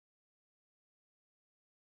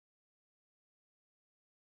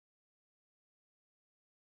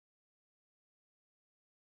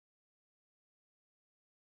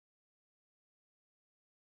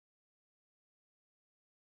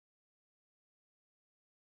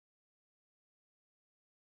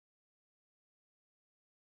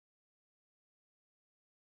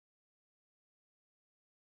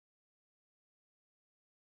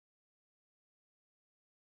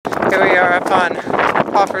Here we are up on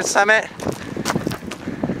Hoffer's Summit.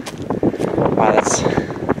 Wow, that's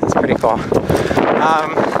pretty cool.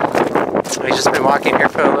 We've just been walking here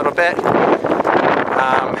for a little bit.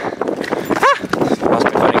 Lost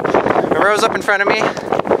my footing. Monroe's up in front of me.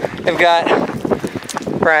 I've got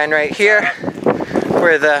Brian right here.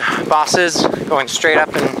 We're the bosses, going straight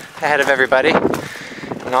up and ahead of everybody.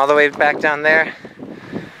 And all the way back down there,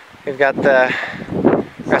 we've got the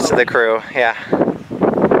rest of the crew. Yeah.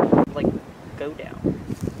 Like, go down.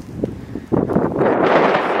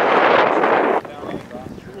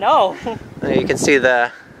 No! You can see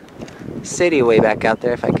the city way back out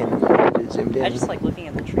there if I can zoom in. I just like looking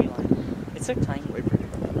at the tree line. It's so tiny.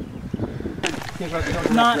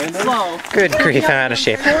 Not slow. Good grief, I'm out of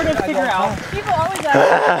shape. Sort of figure out. People always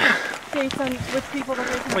ask Jason which people to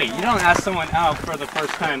Jason. Wait, you don't ask someone out for the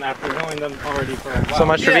first time after knowing them already for a while. So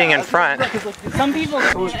much for being in front. Some people.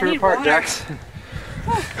 Who's favorite part, Jax?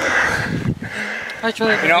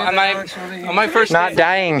 You know, on my first Not day,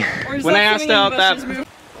 dying. when I asked out that.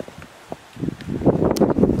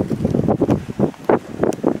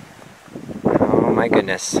 Oh my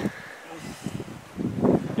goodness.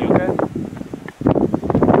 You okay?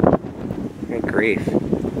 Good grief.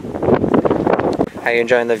 How you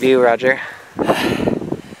enjoying the view, Rodger?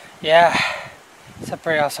 Yeah, it's a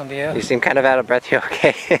pretty awesome view. You seem kind of out of breath. You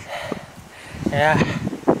okay? Yeah,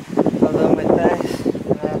 a little bit nice,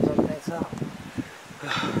 and I have some things up.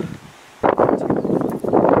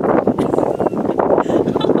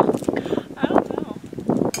 I don't know.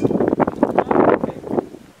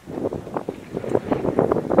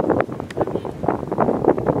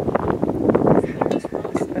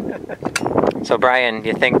 So Brian,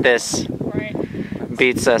 you think this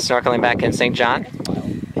beats snorkeling back in St. John?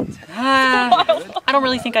 I don't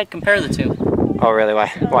really think I'd compare the two. Oh really?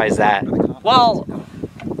 Why is that? Well,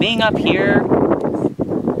 being up here,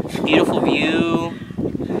 beautiful view.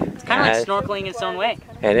 It's kind of like snorkeling in its own way.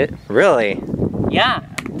 And it really? Yeah,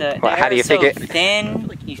 the Well, how air do you is so figure- thin.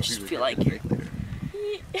 You just feel like you're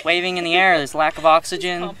waving in the air. There's lack of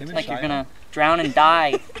oxygen. Like you're gonna drown and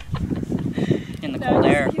die in the cold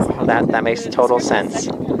air. Well, that makes total sense.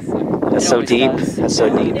 That's so always deep. does. That's so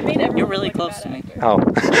deep. You're really close to me. Oh.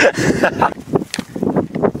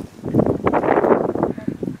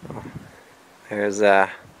 There's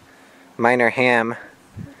Minor Ham.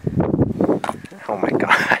 Oh my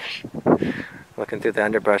gosh. Looking through the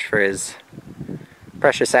underbrush for his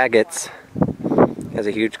precious agates. He has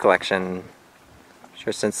a huge collection. I'm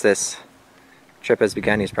sure since this trip has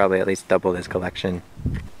begun, he's probably at least doubled his collection.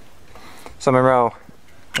 So Monroe,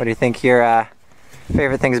 what do you think your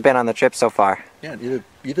favorite thing's been on the trip so far? Yeah,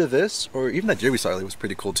 either this or even that deer we saw earlier was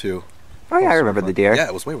pretty cool too. Oh yeah, I remember the deer. Yeah,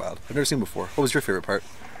 it was way wild. I've never seen it before. What was your favorite part?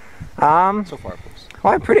 So far, of course.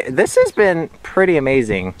 Well, this has been pretty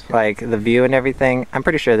amazing. Like the view and everything. I'm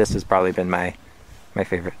pretty sure this has probably been my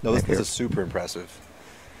favorite. No, this favorite. is super impressive.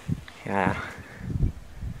 Yeah.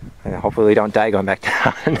 And hopefully we don't die going back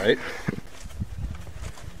down. Right?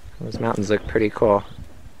 Those mountains look pretty cool.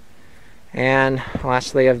 And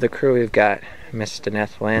lastly of the crew, we've got Miss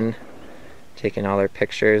Denneth, Lynn, taking all her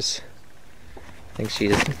pictures. I think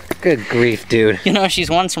she's... Good grief, dude. You know, she's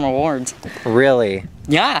won some awards. Really?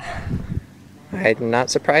 Yeah. I'm not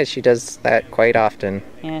surprised. She does that quite often.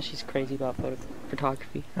 Yeah, she's crazy about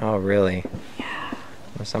photography. Oh, really? Yeah.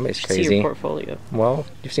 Well, somebody's You should crazy. see her portfolio. Well,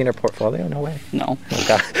 you've seen her portfolio? No way. No. Oh,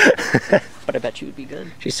 God. But I bet you would be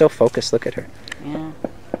good. She's so focused. Look at her. Yeah.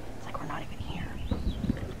 It's like we're not even here.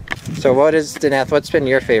 So what is, Denneth, what's been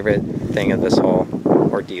your favorite thing of this whole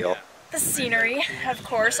ordeal? The scenery, of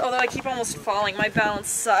course, although I keep almost falling. My balance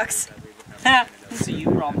sucks. Ha! See you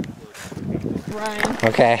wrong. Ryan.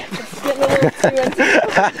 Okay. It's getting a little too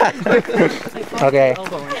intense. Okay.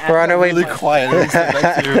 We're on our way. Really quiet.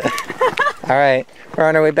 All right. We're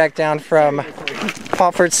on our way back down from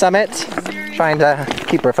Hoffer's Summit, trying to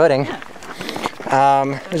keep our footing.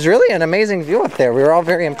 It was really an amazing view up there. We were all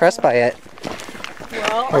very impressed by it.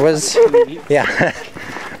 Well, It was, yeah.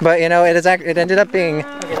 But you know, it ended up being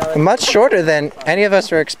much shorter than any of us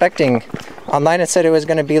were expecting. Online it said it was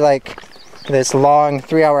going to be like this long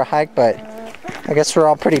 3-hour hike, but I guess we're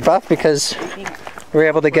all pretty buff because we were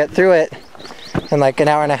able to get through it in like an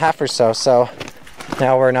hour and a half or so. So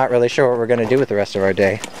now we're not really sure what we're going to do with the rest of our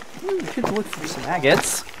day. We could look for some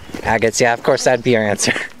agates. Agates, yeah, of course that'd be your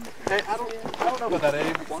answer. Hey, I don't know about that,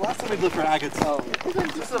 Abe. The last time we looked for agates,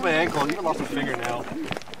 just on my ankle, and even lost a fingernail.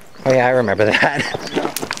 Oh yeah, I remember that.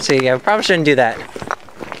 So yeah, we probably shouldn't do that.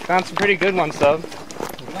 Found some pretty good ones though.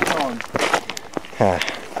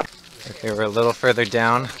 Okay, we're a little further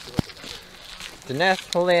down.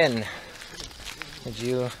 Denneth, Lynn, would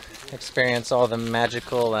you experience all the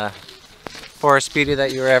magical forest beauty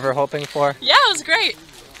that you were ever hoping for? Yeah, it was great.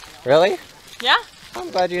 Really? Yeah? I'm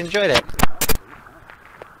glad you enjoyed it.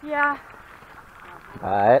 Yeah.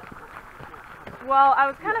 But, Well, I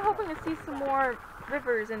was kind of hoping to see some more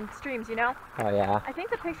rivers and streams, you know? oh yeah. I think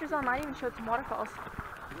the pictures online even showed some waterfalls.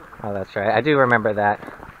 Oh, that's right. I do remember that.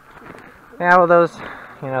 Yeah, well, those,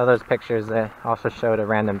 you know, those pictures that also showed a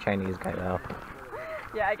random Chinese guy, though.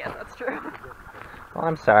 Yeah, I guess that's true. Well,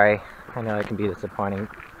 I'm sorry. I know it can be disappointing.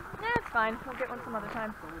 Yeah, it's fine. We'll get one some other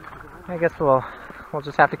time. I guess we'll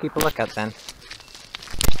just have to keep a lookout then.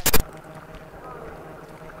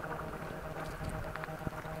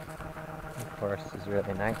 The forest is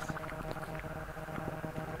really nice.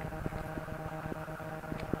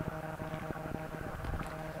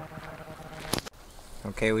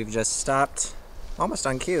 Okay, we've just stopped almost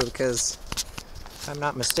on cue because, if I'm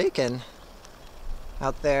not mistaken,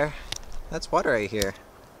 out there, that's water right here.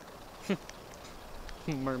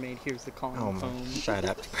 Mermaid hears the calling Oh my, foam. shut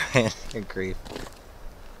up, Brian. Good grief.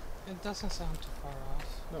 It doesn't sound too far off.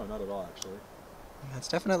 No, not at all, actually. That's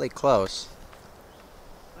definitely close.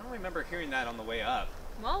 I don't remember hearing that on the way up.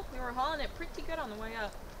 Well, we were hauling it pretty good on the way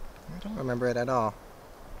up. I don't remember it at all.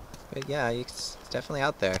 But yeah, it's definitely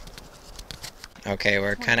out there. Okay,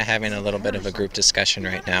 we're kind of having a little bit of a group discussion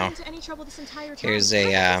right now. Here's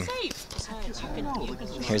a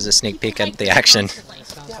here's a sneak peek at the action.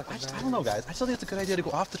 Yeah, I don't know, guys. I still think it's a good idea to go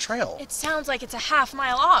off the trail. It sounds like it's a half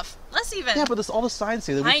mile off. Less even. Yeah, but all the signs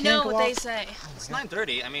say that we I can't know go what they off. say. It's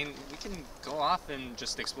 9:30. I mean, we can go off and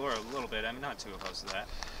just explore a little bit. I'm not too opposed to that.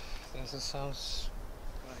 This sounds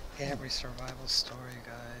like every survival story,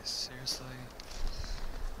 guys. Seriously.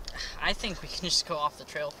 I think we can just go off the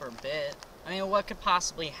trail for a bit. I mean, what could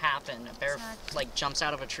possibly happen? A bear like jumps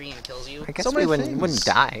out of a tree and kills you? I guess So we many wouldn't things.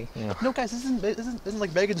 die. You know. No, guys, this isn't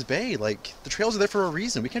like Megan's Bay. Like, the trails are there for a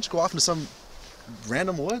reason. We can't just go off into some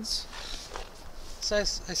random woods. So I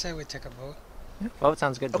say we take a boat. Well, it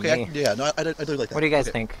sounds good to Okay, me. yeah, no, I do like that. What do you guys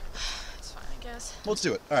Okay. think? It's fine, I guess. Well, let's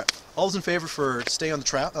do it. All right. All those in favor for staying on the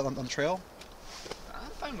trail? On the trail? I'm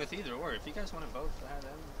fine with either or. If you guys want to vote for that,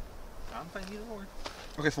 then I'm fine either or.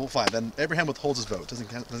 Okay, well, fine. Then Abraham withholds his vote. Doesn't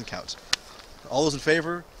count. All those in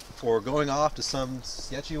favor for going off to some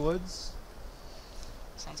sketchy woods?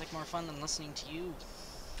 Sounds like more fun than listening to you.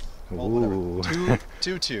 Well, Ooh. whatever.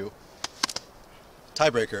 2-2.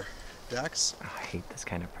 Tiebreaker. Dax? Oh, I hate this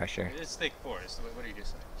kind of pressure. It's thick forest. What do you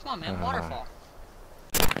just say? Come on, man, waterfall.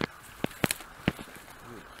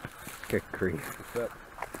 Good grief. We're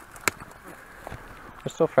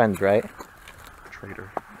still friends, right?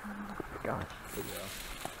 Traitor. Gosh.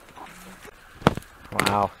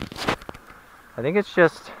 Wow. I think it's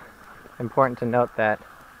just important to note that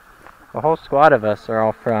the whole squad of us are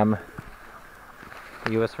all from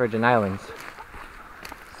the U.S. Virgin Islands.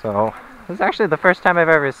 So, this is actually the first time I've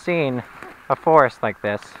ever seen a forest like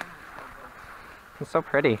this. It's so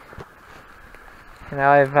pretty. You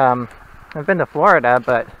know, I've been to Florida,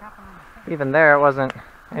 but even there it wasn't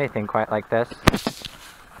anything quite like this. It's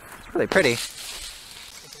really pretty.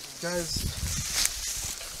 Guys,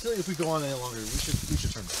 I feel like if we go on any longer, we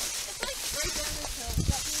should turn back.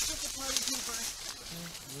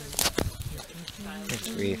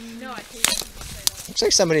 Good grief. Looks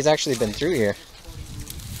like somebody's actually been through here.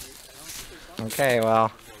 Okay,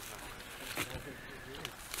 well,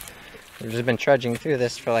 we've just been trudging through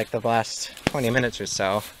this for like the last 20 minutes or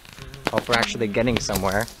so. Hope we're actually getting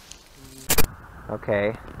somewhere.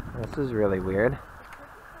 Okay, this is really weird.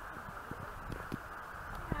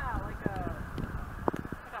 Yeah, like a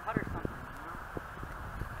hut or something.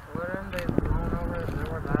 Wouldn't they blown over if they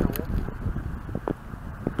were that old?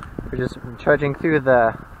 We're just trudging through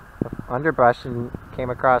the underbrush and came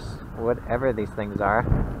across whatever these things are.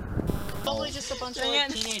 Probably just a bunch of like,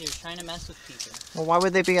 teenagers trying to mess with people. Well, why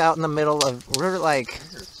would they be out in the middle of... We're like...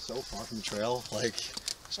 You're so far from the trail, like,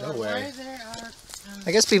 there's no way.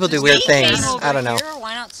 I guess people do weird things. Over I don't know. Here, or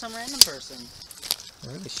why not some random person?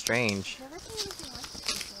 Really strange. Never seen anything like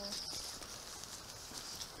this before.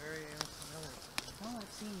 Very unfamiliar. Well,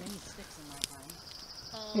 I've seen many sticks in my time.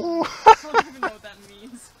 I don't even know what that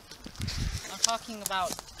means. I'm talking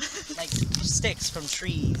about like sticks from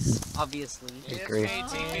trees, obviously. Good grief.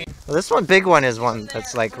 Well, this one big one is one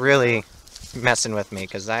that's like really messing with me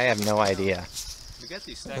because I have no idea. We got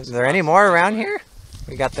these stacks. Is there any more around here?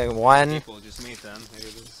 We got the one, People just meet them. Maybe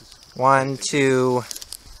this is 1, 2,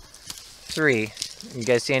 3. You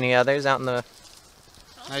guys see any others out in the...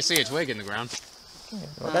 I see a twig in the ground.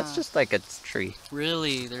 Well, that's just like a tree.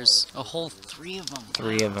 Really, there's a whole 3 of them.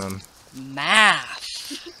 3 of them. Math.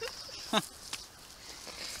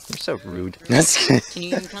 You're so rude. Can you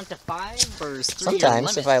even count to 5 or is 3 your Sometimes,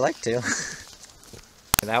 limit? if I like to.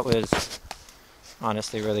 That was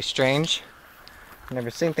honestly really strange. I've never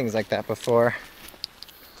seen things like that before.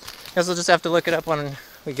 Guess we'll just have to look it up when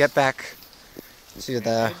we get back to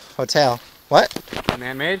the hotel. What?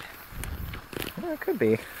 Man-made? Well, it could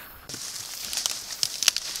be.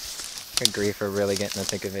 Good grief, we're really getting the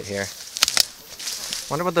thick of it here.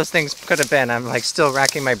 Wonder what those things could have been. I'm like still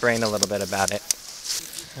racking my brain a little bit about it.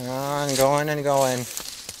 On, going and going.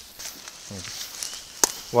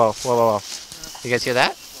 Whoa, whoa, whoa, whoa. You guys hear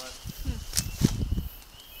that?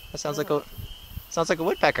 That sounds like a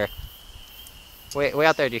woodpecker. Way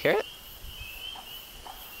out there, do you hear it?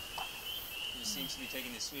 He seems to be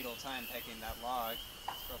taking his sweet old time pecking that log.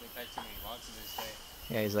 He's probably pecked too many logs in his day.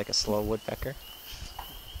 Yeah, he's like a slow woodpecker.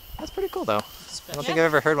 That's pretty cool though. I don't think I've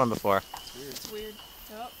ever heard one before. It's weird.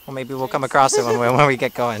 Yep. Well, maybe we'll come across it when we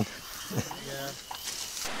get going.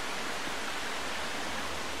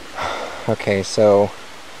 Okay, so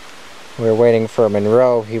we're waiting for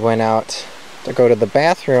Monroe. He went out to go to the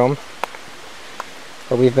bathroom,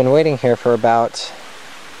 but we've been waiting here for about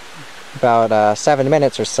 7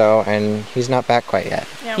 minutes or so, and he's not back quite yet.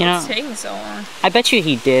 Yeah, You what's know- taking so long? I bet you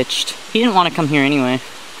he ditched. He didn't want to come here anyway.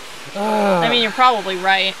 I mean, you're probably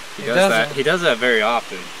right. He does that very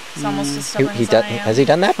often. It's almost as stubborn He as does, I am. has he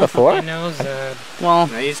done that before? He knows that. Well,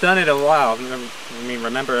 Now, he's done it a while. I mean,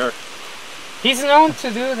 remember, He's known to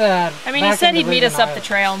do that. I mean, he back said in he'd the meet us Virgin up the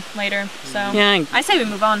trail later, so yeah, I say we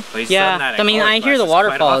move on. well, he's done that yeah. at I mean, art I hear the classes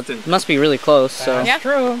quite waterfall. often. It must be really close, so That's Yeah.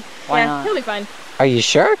 true. why yeah, not? he'll be fine. Are you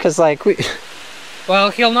sure? Because like we...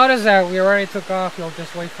 Well, he'll notice that we already took off. He'll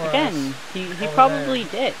just wait for us. Again, he over probably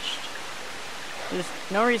ditched. There's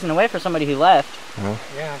no reason to wait for somebody who left.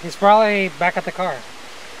 Yeah, he's probably back at the car.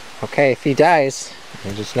 Okay, if he dies,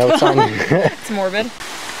 you just know it's on. It's morbid.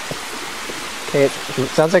 Okay, it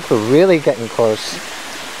sounds like we're really getting close.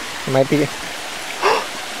 It might be...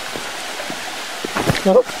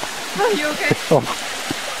 Nope. Are you okay?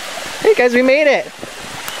 Hey guys, we made it!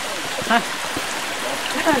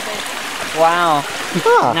 Wow,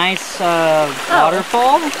 Huh. nice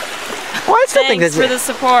waterfall. Well, I still think Thanks this for is... the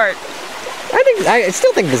support. I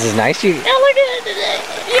still think this is nice. You... Yeah, look at it.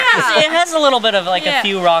 Yeah. It has a little bit of like Yeah. a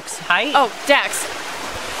few rocks height. Oh, Dex.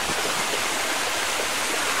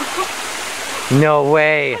 No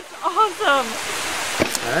way. Awesome.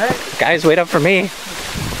 Guys, wait up for me.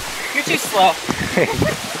 You're too slow. Oh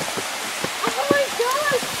my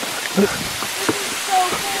gosh. This is so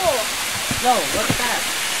cool. No, look at that.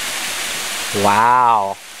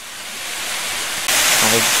 Wow.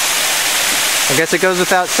 I guess it goes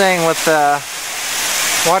without saying what the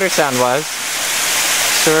water sound was.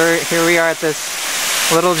 So here we are at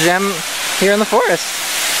this little gem here in the forest.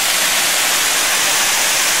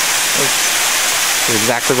 It's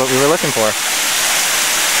exactly what we were looking for.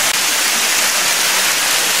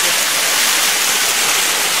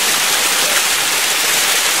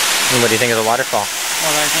 And what do you think of the waterfall?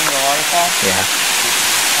 What do I think of the waterfall? Yeah.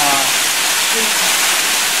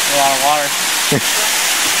 A lot of water.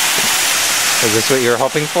 Is this what you were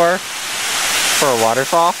hoping for? For a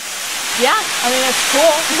waterfall? Yeah, I mean, it's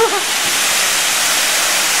cool.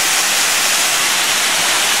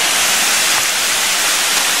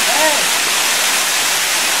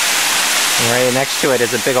 And right next to it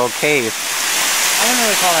is a big old cave. I wouldn't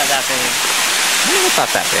really call that big. It's not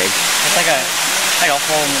that big. It's like a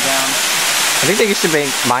hole in the ground. I think they used to make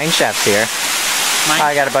mine shafts here. Mine Oh,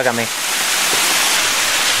 I got a bug on me.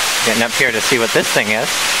 Getting up here to see what this thing is.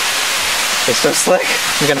 It's so slick.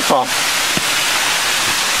 I'm gonna fall.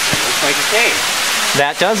 It looks like a cave.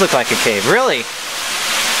 That does look like a cave. Really?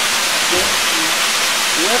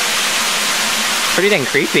 Yep. Pretty dang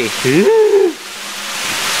creepy.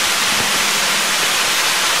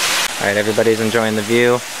 Alright, everybody's enjoying the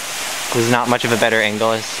view. This is not much of a better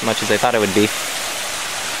angle as much as I thought it would be.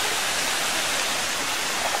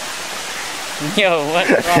 Yo, what?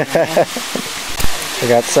 We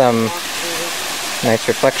got some nice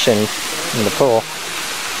reflection in the pool.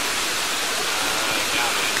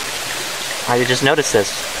 I just noticed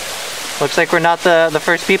this. Looks like we're not the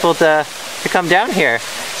first people to come down here.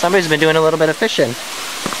 Somebody's been doing a little bit of fishing.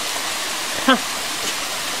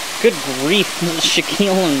 Good grief,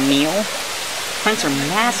 Shaquille O'Neal. Prints are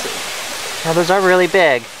massive. Now those are really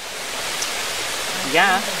big.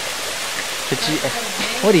 Yeah. Did you,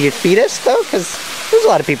 what are you, fetus though? Because there's a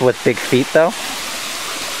lot of people with big feet though.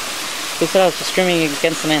 Who said I was discriminating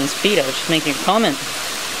against the man's feet? I was just making a comment.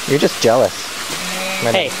 You're just jealous.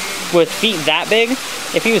 Hey, with feet that big,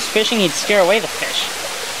 if he was fishing, he'd scare away the fish.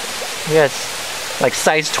 Yes, like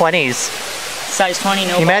size 20s. Size 20,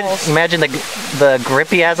 no balls. Imagine the grip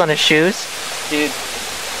he has on his shoes. Dude,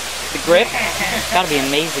 the grip, gotta be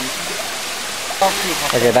amazing.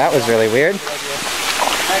 Okay, that was really weird.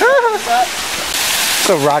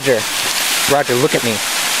 So Rodger, look at me.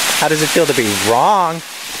 How does it feel to be wrong?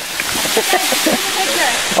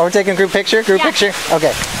 Oh, we're taking a group picture? Group picture?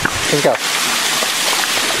 Okay, let's go.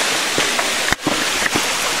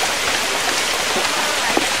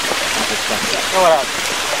 Throw it up.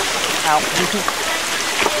 Out.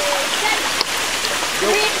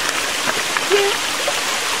 3, 2,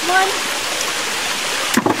 1.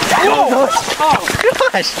 Oh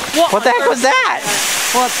gosh! What the heck was that?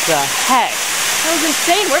 What the heck? That was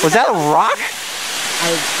insane. Was that a rock? I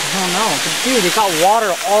don't know. But dude, it got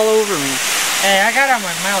water all over me. Hey, I got it on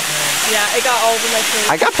my mouth, man. Yeah, it got all over my face.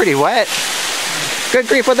 I got pretty wet. Good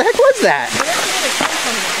grief, what the heck was that?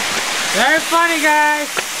 Very funny, guys.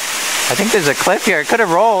 I think there's a cliff here. It could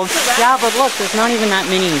have rolled. Yeah, but look, there's not even that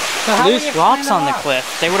many loose rocks on the cliff.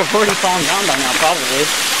 They would have already fallen down by now, probably.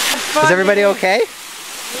 Is everybody okay?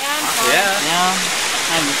 Yeah.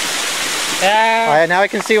 All right, now I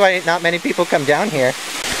can see why not many people come down here.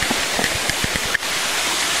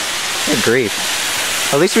 Good grief.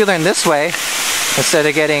 At least we learned this way instead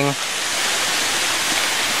of getting...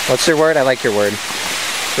 What's your word? I like your word.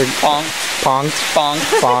 Ponked. Ponged?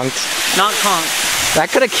 Ponged. Not conked. That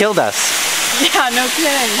could have killed us. Yeah, no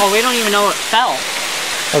kidding. Oh, we don't even know it fell.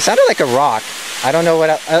 Well, it sounded like a rock. I don't know what...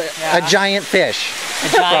 A giant fish.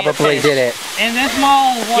 Probably did it. In this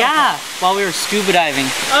small water. Yeah, while we were scuba diving.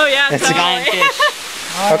 Oh yeah, It's a Giant fish.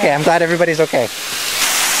 Okay, I'm glad everybody's okay.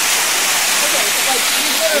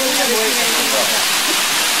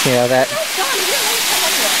 You know, that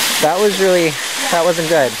wasn't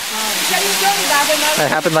good. That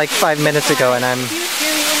happened like 5 minutes ago and I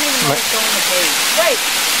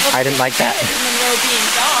didn't like that.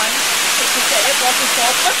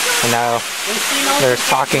 And now they're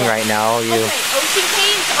talking right now.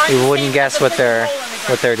 You wouldn't guess what they're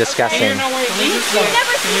discussing.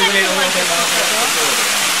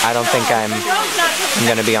 I don't think I'm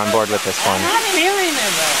gonna be on board with this one.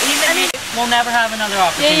 We'll never have another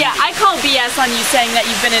opportunity. Yeah, I call BS on you saying that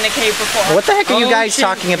you've been in a cave before. What the heck are you guys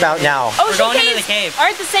talking about now? We're going into the cave.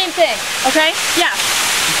 Aren't the same thing, okay? Yeah.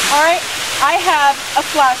 All right. I have a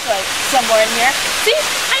flashlight somewhere in here. See,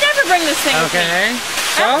 I never bring this thing with me.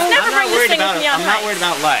 So? I never bring this thing with me on I'm not worried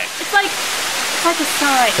about life. It's like a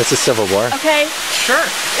sign. It's a civil war. Okay. Sure.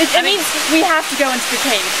 It means we have to go into the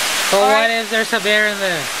cave. So All what right? is there's a bear in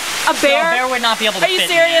there? A bear? No, a bear would not be able to Are you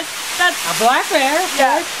fit serious? That's A black bear?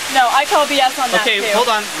 yeah. No, I call BS on that Okay, too. hold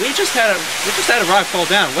on. We just had a rock fall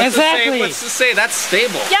down. What's to say that's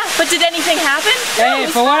stable? Yeah, but did anything happen? No, Hey, it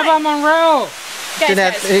was but what fine. about Monroe? Guys,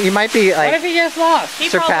 Denneth, guys. you might be What if like he gets lost? He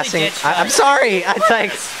probably surpassing. ditched I'm us. sorry.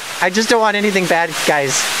 I just don't want anything bad,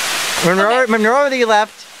 guys. Monroe that you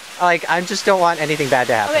left. Like, I just don't want anything bad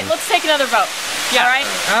to happen. Okay, let's take another vote. Yeah. All right.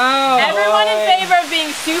 Oh, Everyone in boy. favor of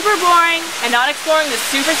being super boring and not exploring this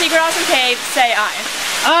super secret awesome cave, say aye.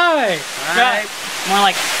 Aye. Right. More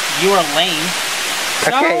like you are lame.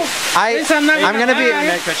 Okay, At least I'm not I'm gonna be.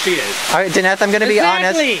 Because she is. All right, Denneth, I'm gonna be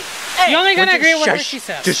honest. Exactly. Hey, You're only gonna Would you agree with what shush? she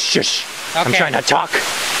says. Just shush. I'm Okay. trying to talk.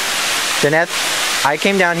 Denneth, I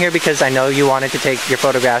came down here because I know you wanted to take your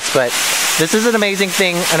photographs, but this is an amazing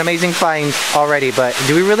thing, an amazing find already, but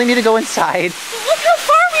do we really need to go inside? Look how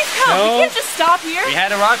far we've come. No. We can't just stop here. We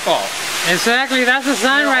had a rock fall. Exactly, that's a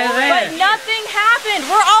sign right But there. nothing happened.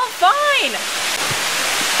 We're all fine.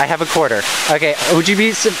 I have a quarter. Okay, would you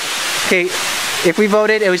be... Okay, if we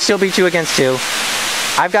voted, it would still be 2 against 2.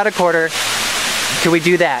 I've got a quarter. Can we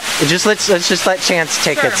do that? Let's just let chance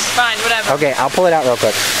take Sure, its... fine, whatever. Okay, I'll pull it out real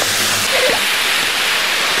quick.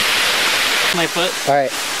 My foot. All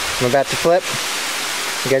right, I'm about to flip.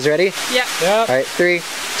 You guys ready? Yeah. Yep. All right, 3,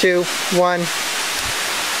 2, 1.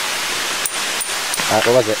 What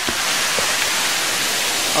was it?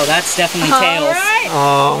 Oh, that's definitely All tails. right.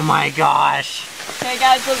 Oh my gosh. Okay,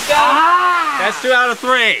 guys, let's go. That's 2 out of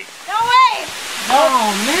 3. No way.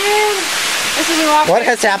 Oh, man. This is a rock. What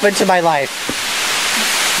has happened to my life?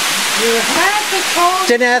 You had to call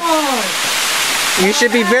Denneth, you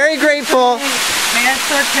should be very grateful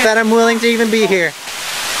that I'm willing to even be here.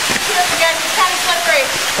 Again, it's kind of slippery.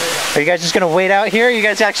 Are you guys just gonna wait out here? Or are you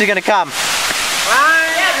guys actually gonna come?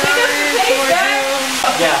 Yeah, pick up the pace, guys.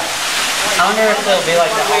 Yeah. I wonder if they'll be like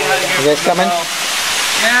that. You guys coming?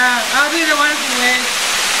 Yeah, I'll be the one to wait.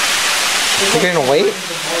 You're gonna wait?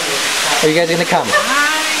 Or are you guys gonna come?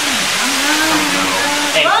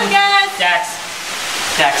 Hey, Come on, guys.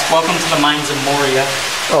 Dax, welcome to the mines of Moria.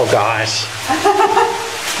 Oh gosh.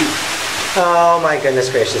 Oh my goodness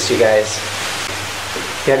gracious, you guys.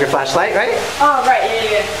 You have your flashlight, right? Oh, right,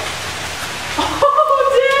 yeah.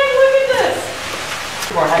 Oh, dang, look at this.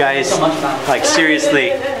 Guys, like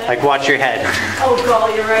seriously, like watch your head. Oh,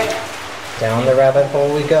 golly, you're right. Down the rabbit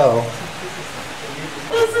hole we go.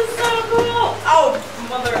 This is so cool. Oh,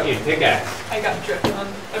 mother. Hey, pickaxe. I got dripped on.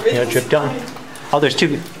 You know, dripped on. Oh, there's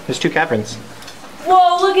two caverns.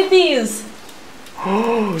 Whoa, look at these.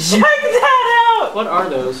 Check that out. What are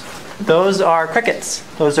those? Those are crickets.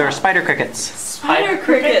 Those are spider crickets. Spider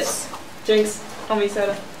crickets. Jinx, tell me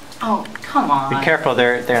soda. Oh, come on. Be careful,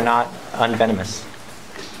 they're not unvenomous.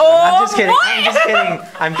 Oh, I'm just kidding. I'm just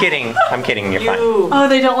kidding. I'm kidding. You're fine. Oh,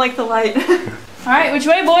 they don't like the light. All right, which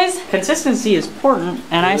way, boys? Consistency is important,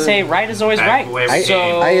 and I say right is always right.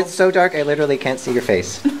 It's so dark, I literally can't see your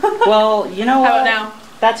face. Well, you know How what? about now?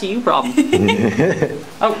 That's a you problem.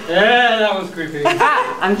 Oh, Yeah, that was creepy.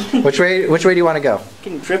 I'm getting, Which way do you want to go?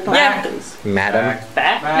 getting dripped on Yeah. apples. Madam.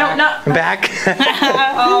 Back? No, not. Back.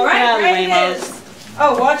 All right, Yeah, right it lamos. is.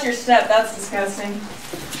 Oh, watch your step. That's disgusting.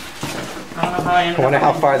 I don't know how I ended I wonder up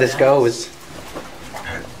how on far this goes.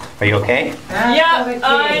 Are you okay? Yeah,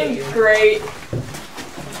 I'm great.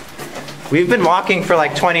 We've been walking for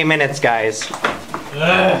like 20 minutes, guys.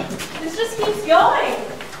 This just keeps going.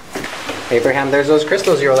 Abraham, there's those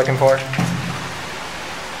crystals you were looking for.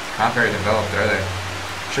 Not very developed, are they?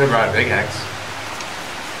 Should have brought a big axe.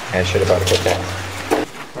 I should have brought a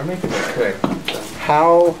pickaxe. Or maybe we could.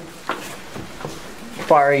 How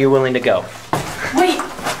far are you willing to go? Wait.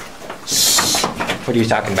 What are you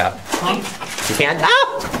talking about? You can't?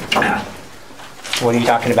 Ah! What are you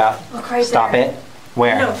talking about? Look right Stop there. it.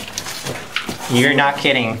 Where? No. You're not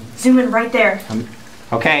kidding. Zoom in right there.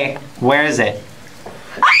 Okay, where is it?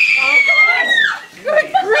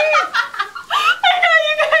 Good grief! I know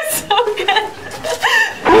you guys so good.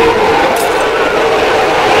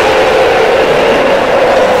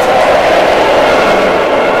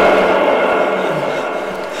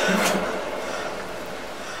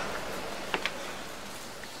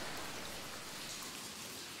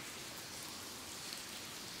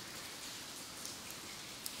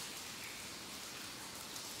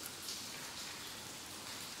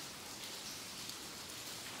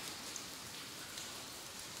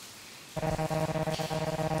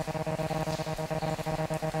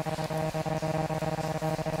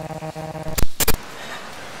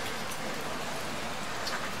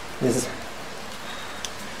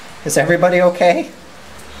 Is everybody okay?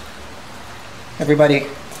 Everybody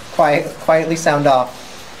quietly sound off.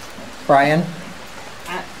 Brian?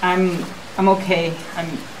 I'm okay. I'm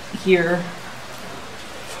here.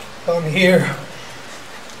 I'm here.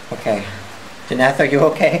 Okay. Denneth, are you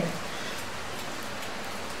okay?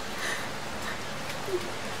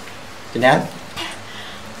 Denneth?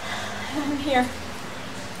 I'm here.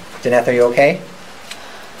 Denneth, are you okay?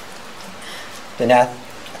 Denneth?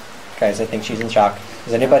 Guys, I think she's in shock.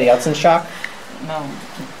 Is anybody else in shock? No,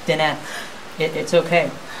 Denneth. It's okay.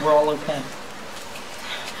 We're all okay.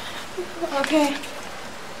 Okay.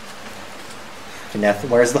 Denneth,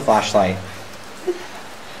 where's the flashlight?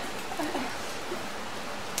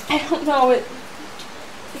 I don't know. It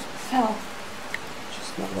fell.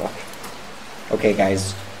 Just not look. Okay,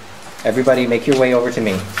 guys. Everybody make your way over to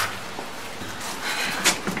me.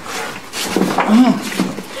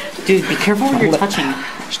 Dude, be careful what you're touching.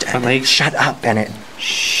 Shut up, Bennett.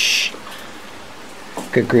 Shh.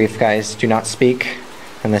 Good grief, guys. Do not speak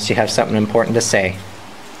unless you have something important to say.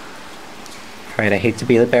 Alright, I hate to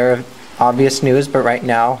be the bearer of obvious news, but right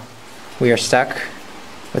now we are stuck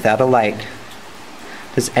without a light.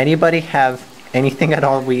 Does anybody have anything at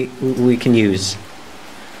all we can use?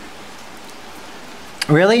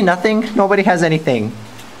 Really? Nothing? Nobody has anything?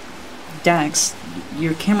 Dax,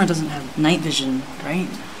 your camera doesn't have night vision, right?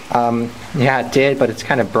 Yeah, it did, but it's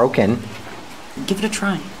kind of broken. Give it a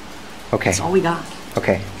try. Okay. That's all we got.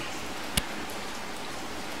 Okay.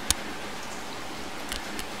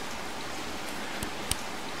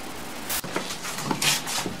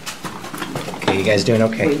 Okay, you guys doing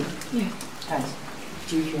okay? Wait. Yeah. Guys,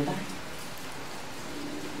 do you hear that?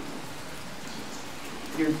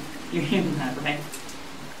 You're hearing that, right?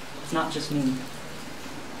 It's not just me.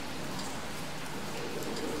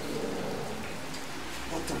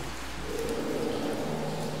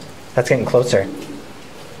 That's getting closer.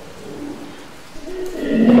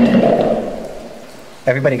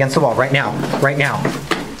 Everybody against the wall, right now. Right now.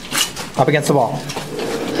 Up against the wall.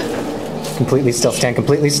 Completely still. Stand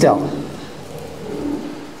completely still.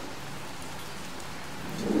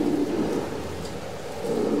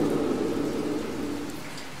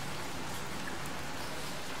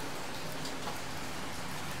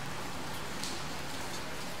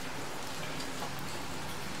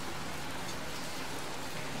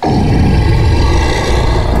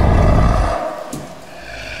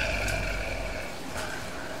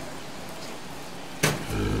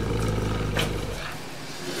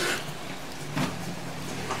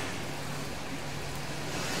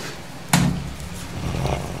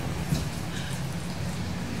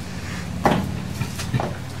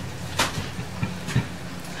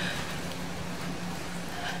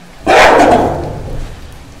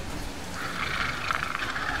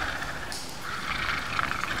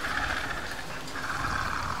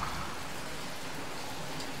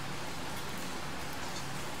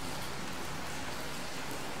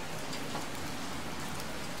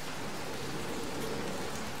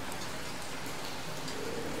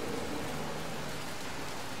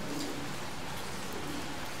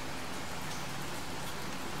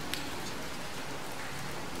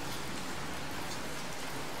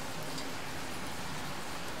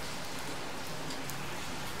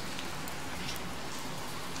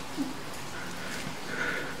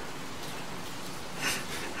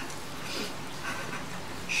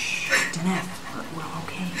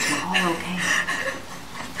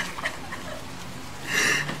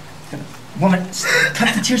 Woman,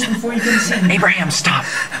 cut the tears before you get insane. Abraham, stop.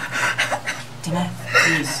 Denneth,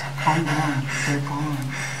 please, calm down. They're gone.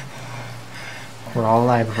 We're all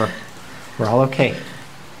alive. We're all okay.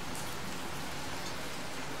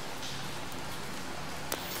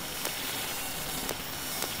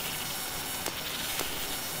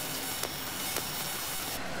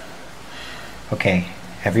 Okay,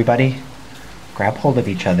 everybody, grab hold of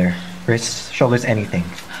each other. Wrists, shoulders, anything.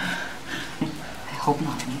 I hope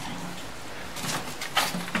not anything.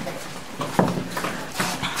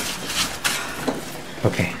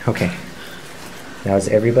 Okay. Now is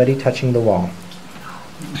everybody touching the wall?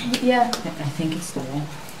 Yeah. I think it's the wall.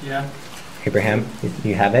 Yeah. Abraham,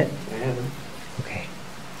 you have it? I have it. Okay.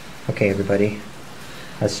 Okay, everybody.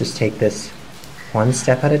 Let's just take this one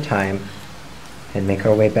step at a time and make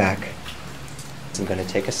our way back. I'm going to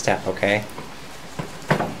take a step, okay?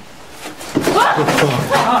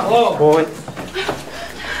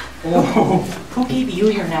 Whoa! Who gave you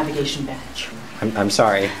your navigation badge? I'm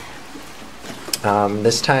sorry.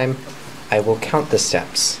 This time, I will count the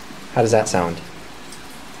steps. How does that sound?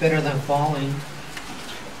 Better than falling.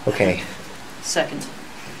 Okay, Second.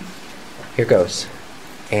 here goes.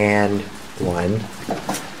 And 1,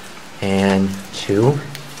 and 2,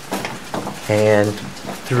 and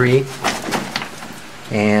 3,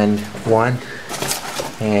 and 1,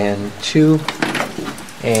 and 2,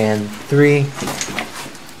 and 3.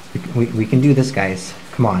 We can do this, guys.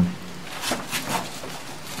 Come on.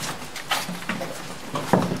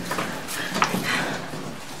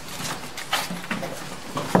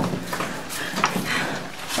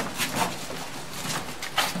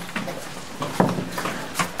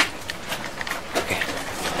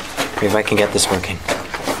 Maybe I can get this working.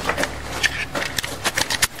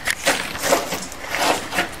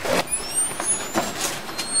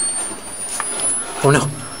 Oh no.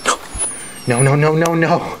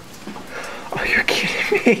 No. Oh, you're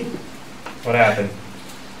kidding me. What happened?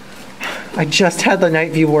 I just had the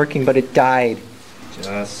night view working, but it died.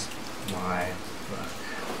 Just my luck.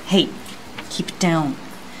 Hey, keep it down.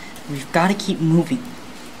 We've got to keep moving.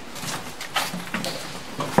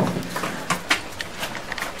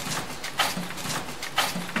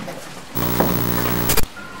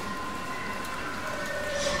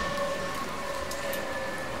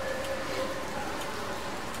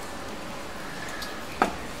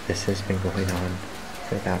 This has been going on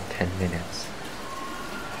for about 10 minutes.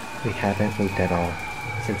 We haven't moved at all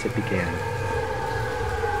since it began.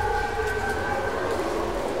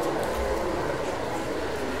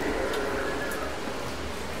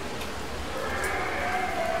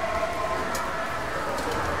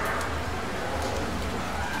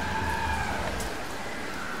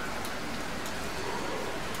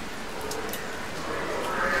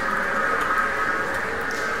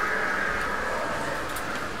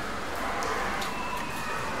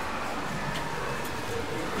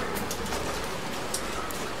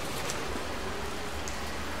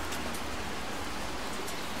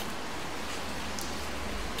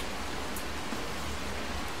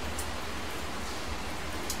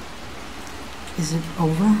 Is it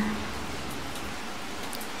over? I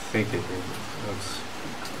think it looks.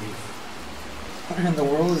 What in the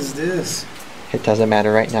world is this? It doesn't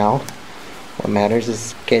matter right now. What matters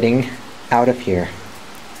is getting out of here.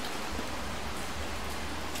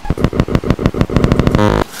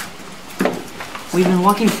 We've been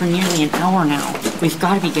walking for nearly an hour now. We've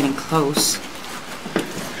got to be getting close.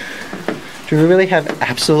 Do we really have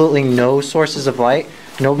absolutely no sources of light?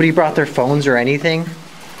 Nobody brought their phones or anything?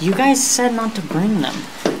 You guys said not to bring them,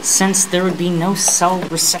 since there would be no cell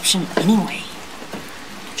reception anyway.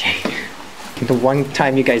 Dang. The one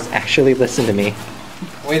time you guys actually listened to me.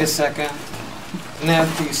 Wait a second.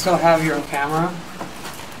 Denneth, do you still have your camera?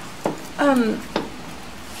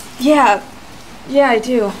 Yeah, I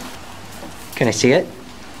do. Can I see it?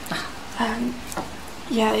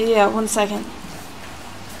 Yeah, 1 second.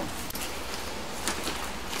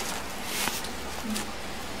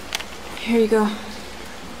 Here you go.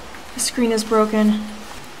 The screen is broken.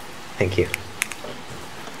 Thank you.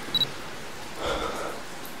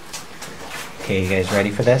 Okay, you guys ready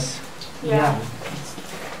for this? Yeah.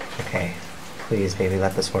 Okay. Please, baby,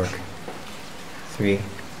 let this work. 3,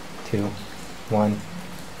 2, 1.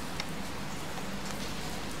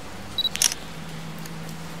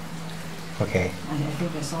 Okay. I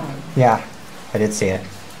think I saw it. Yeah, I did see it.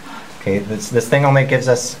 Okay, this thing only gives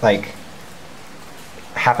us like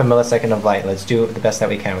half a millisecond of light. Let's do the best that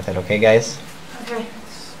we can with it, okay, guys? Okay.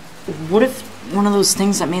 What if one of those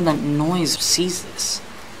things that made that noise sees this?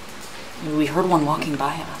 We heard one walking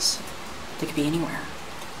by us. They could be anywhere.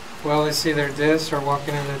 Well, it's either this or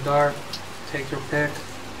walking in the dark. Take your pick.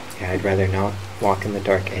 Yeah, I'd rather not walk in the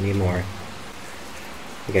dark anymore.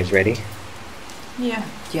 You guys ready? Yeah.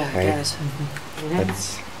 Yeah, Right.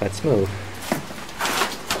 guys. Let's move.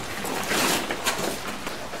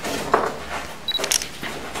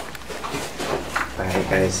 Alright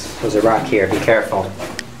guys, there's a rock here, be careful.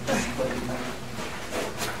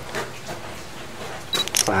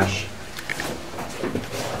 Flash.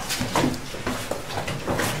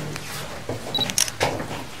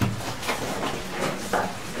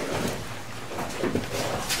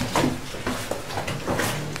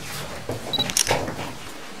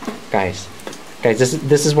 Guys,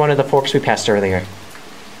 this is one of the forks we passed earlier.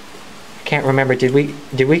 I can't remember, did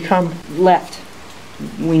we come? Left.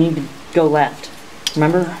 We need to go left.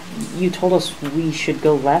 Remember, you told us we should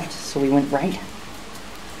go left, so we went right?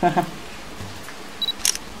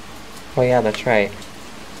 Oh yeah, that's right.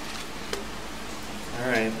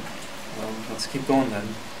 Alright, well, let's keep going then.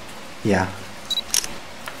 Yeah.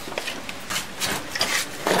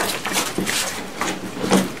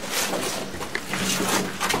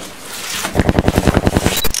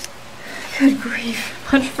 Good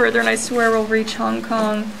grief. Much further and I swear we'll reach Hong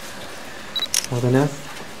Kong. Well,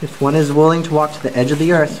 Denneth, if one is willing to walk to the edge of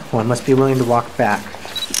the earth, one must be willing to walk back.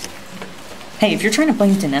 Hey, if you're trying to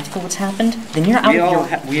blame Denneth for what's happened, then you're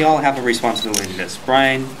out We all have a responsibility to this.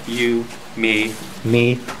 Brian, you, me.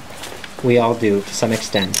 Me, we all do, to some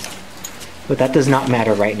extent. But that does not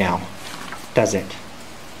matter right now, does it?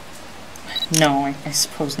 No, I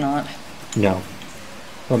suppose not. No.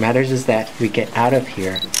 What matters is that we get out of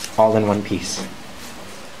here all in one piece.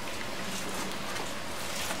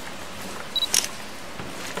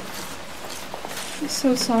 I'm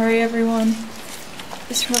so sorry, everyone.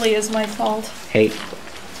 This really is my fault. Hey,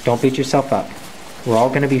 don't beat yourself up. We're all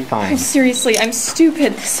gonna be Oh, fine. seriously, I'm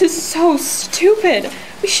stupid. This is so stupid.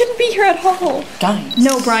 We shouldn't be here at all. Guys.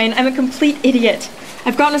 No, Brian, I'm a complete idiot.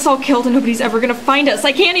 I've gotten us all killed and nobody's ever gonna find us.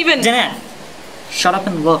 I can't even— Denneth! Shut up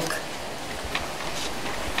and look.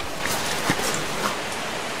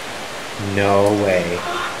 No way.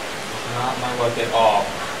 Not my luck at all.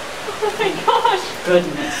 Oh my gosh.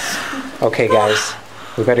 Goodness. Okay, guys,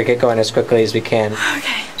 we better get going as quickly as we can.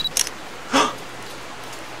 Okay.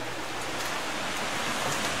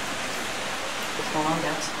 What's going on,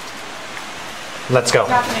 Dex? Let's go.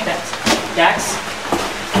 What's happening, Dex? Dex?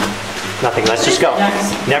 Nothing, let's just go.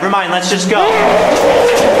 Dex? Never mind, let's just go.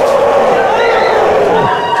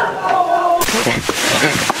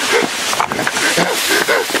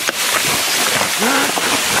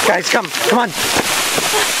 Guys, come on.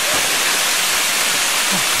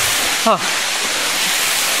 Oh.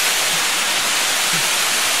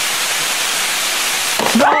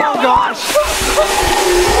 Oh gosh!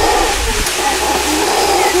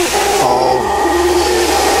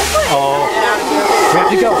 Oh. We have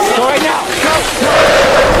to go. Go right now. Go.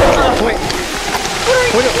 Wait.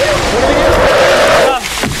 What do we do?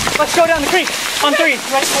 Let's go down the creek. On three.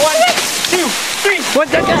 Ready? 1, 2, 3. One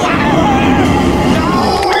second.